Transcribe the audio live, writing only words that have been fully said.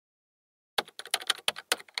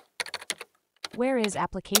Where is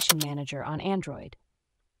Application Manager on Android?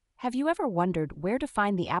 Have you ever wondered where to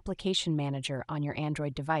find the Application Manager on your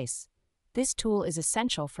Android device? This tool is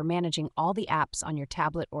essential for managing all the apps on your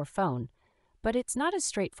tablet or phone, but it's not as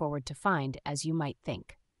straightforward to find as you might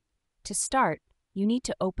think. To start, you need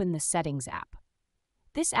to open the Settings app.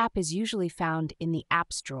 This app is usually found in the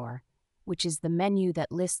Apps drawer, which is the menu that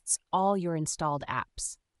lists all your installed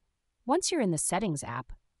apps. Once you're in the Settings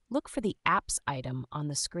app, look for the Apps item on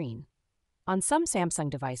the screen. On some Samsung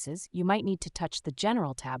devices, you might need to touch the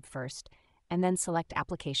General tab first and then select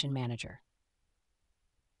Application Manager.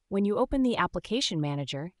 When you open the Application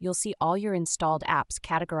Manager, you'll see all your installed apps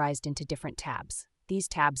categorized into different tabs. These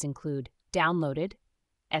tabs include Downloaded,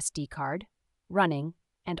 SD card, Running,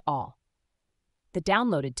 and All. The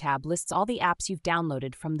Downloaded tab lists all the apps you've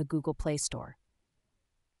downloaded from the Google Play Store.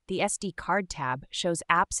 The SD card tab shows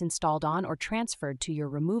apps installed on or transferred to your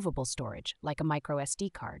removable storage, like a micro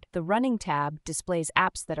SD card. The Running tab displays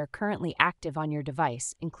apps that are currently active on your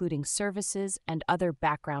device, including services and other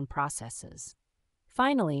background processes.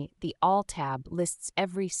 Finally, the All tab lists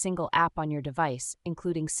every single app on your device,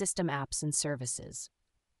 including system apps and services.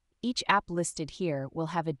 Each app listed here will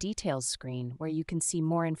have a details screen where you can see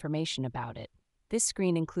more information about it. This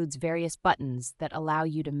screen includes various buttons that allow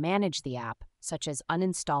you to manage the app, such as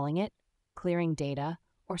uninstalling it, clearing data,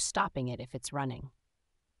 or stopping it if it's running.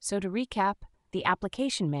 So to recap, the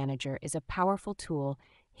Application Manager is a powerful tool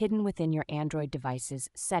hidden within your Android device's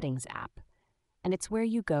Settings app, and it's where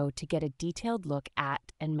you go to get a detailed look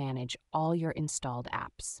at and manage all your installed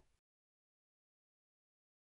apps.